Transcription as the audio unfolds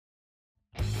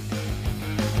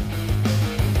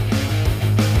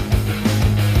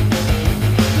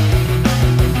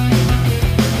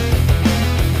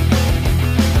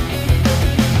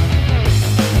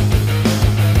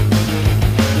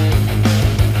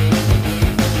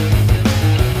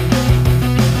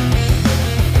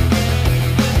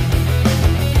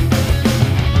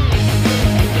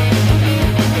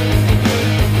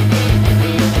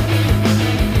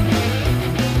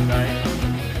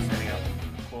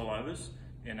coilovers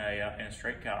in a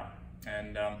street car.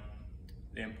 And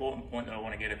the important point that I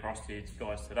want to get across to you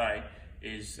guys today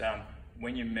is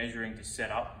when you're measuring to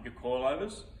set up your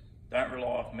coilovers, don't rely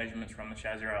off measurements from the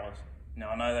chassis rails. Now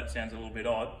I know that sounds a little bit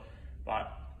odd,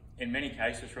 but in many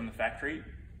cases from the factory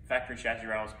chassis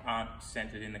rails aren't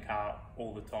centered in the car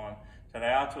all the time. So they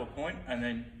are to a point, and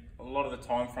then a lot of the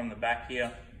time from the back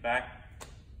here,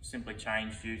 simply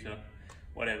change due to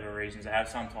whatever reasons they have.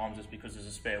 Sometimes it's because there's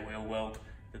a spare wheel well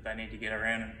that they need to get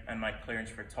around and make clearance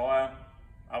for a tyre.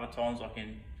 Other times, like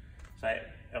in, say,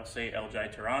 LC,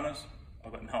 LJ Tiranas,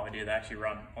 I've got no idea they actually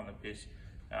run on the piss,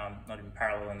 not even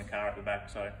parallel in the car at the back.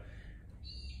 So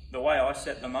the way I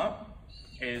set them up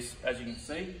is, as you can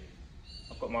see,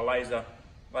 I've got my laser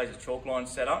chalk line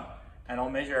set up, and I'll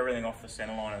measure everything off the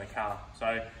center line of the car.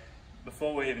 So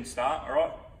before we even start, all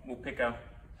right, we'll pick a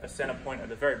center point at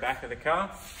the very back of the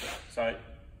car. So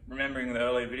remembering the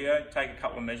earlier video, take a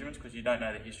couple of measurements because you don't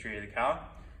know the history of the car.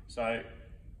 So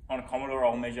on a Commodore,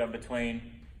 I'll measure between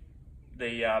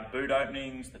the boot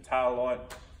openings, the tail light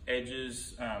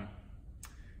edges,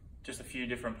 just a few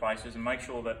different places, and make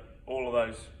sure that all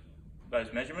of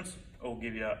those measurements all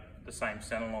give you the same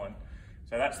center line.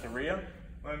 So that's the rear.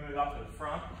 When we move up to the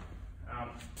front,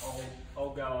 I'll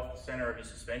go off the center of your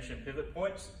suspension pivot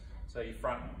points. So your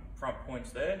front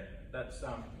points there. That's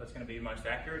going to be most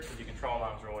accurate because your control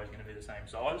arms are always going to be the same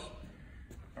size.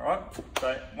 All right.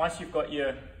 So once you've got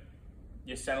your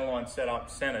center line set up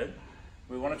centered,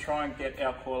 we want to try and get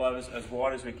our coilovers as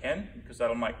wide as we can because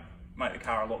that'll make the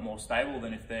car a lot more stable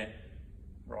than if they're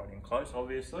right in close,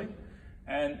 obviously.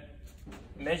 And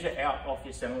measure out off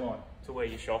your center line to where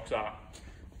your shocks are.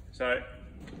 So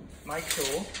make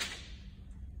sure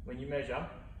when you measure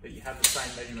that you have the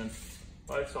same measurement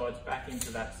both sides back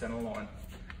into that center line.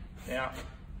 Now,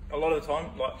 a lot of the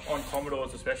time, like on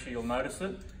Commodores especially, you'll notice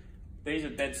it. These are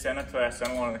dead center to our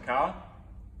center line of the car,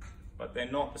 but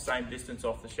they're not the same distance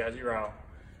off the chassis rail.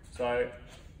 So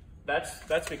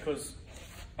that's because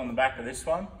on the back of this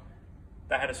one,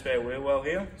 they had a spare wheel well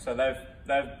here, so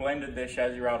they've blended their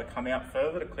chassis rail to come out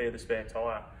further to clear the spare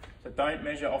tyre. So don't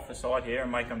measure off the side here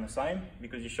and make them the same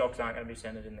because your shocks aren't going to be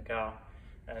centered in the car.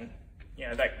 And you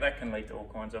know, that can lead to all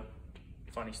kinds of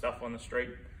funny stuff on the street.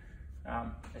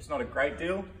 It's not a great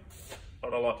deal,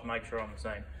 but I like to make sure I'm the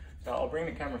same. So I'll bring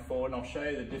the camera forward and I'll show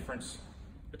you the difference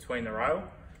between the rail,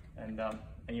 and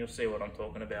you'll see what I'm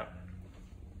talking about.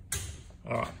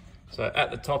 All right, so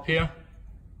at the top here,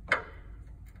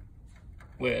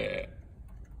 we're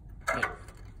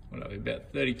about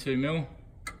 32 mil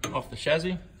off the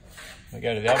chassis. We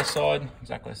go to the other side,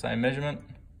 exactly the same measurement,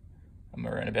 and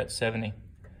we're around about 70.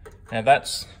 Now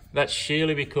that's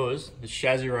sheerly because the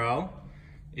chassis rail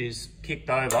is kicked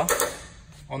over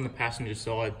on the passenger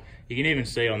side. You can even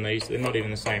see on these, they're not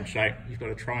even the same shape. You've got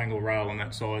a triangle rail on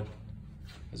that side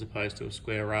as opposed to a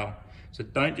square rail. So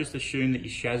don't just assume that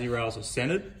your chassis rails are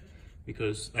centered,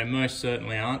 because they most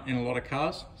certainly aren't in a lot of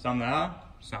cars. Some they are,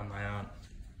 some they aren't.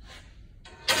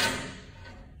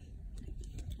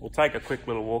 We'll take a quick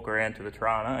little walk around to the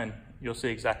Tirana and you'll see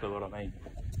exactly what I mean.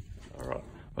 All right,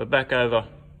 we're back over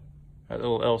that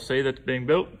little LC that's being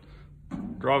built.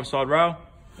 Driver side rail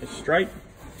is straight.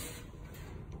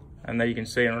 And there you can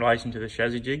see in relation to the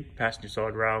chassis jig, passenger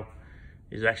side rail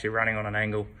is actually running on an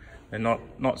angle. They're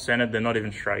not centered, they're not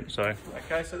even straight. So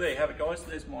okay, so there you have it, guys.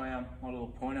 There's my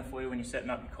little pointer for you when you're setting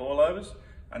up your coilovers.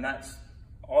 And that's,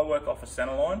 I work off a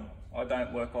center line. I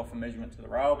don't work off a measurement to the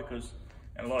rail because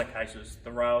in a lot of cases,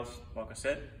 the rails, like I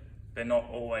said, they're not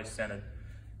always centered.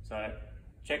 So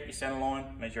check your center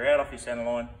line, measure out off your center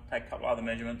line, take a couple other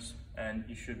measurements, and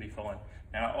you should be fine.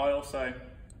 Now I also,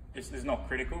 this is not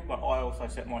critical, but I also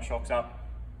set my shocks up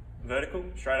vertical,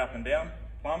 straight up and down,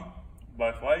 plumb,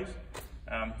 both ways.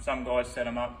 Some guys set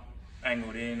them up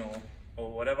angled in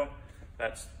or whatever.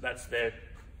 That's their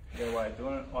way of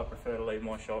doing it. I prefer to leave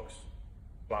my shocks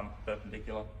plumb,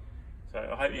 perpendicular. So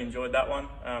I hope you enjoyed that one.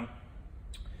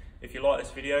 If you like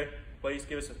this video, please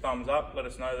give us a thumbs up. Let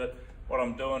us know that what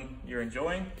I'm doing you're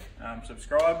enjoying.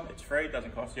 Subscribe, it's free, it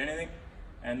doesn't cost you anything.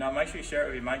 And make sure you share it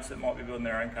with your mates that might be building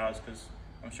their own cars, because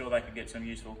I'm sure they could get some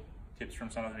useful tips from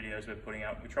some of the videos we're putting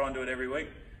up. We try and do it every week.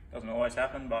 Doesn't always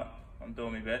happen, but I'm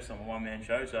doing my best. I'm a one-man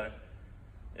show, so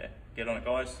yeah, get on it,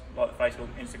 guys. Like the Facebook,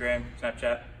 Instagram,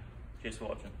 Snapchat. Cheers for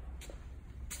watching.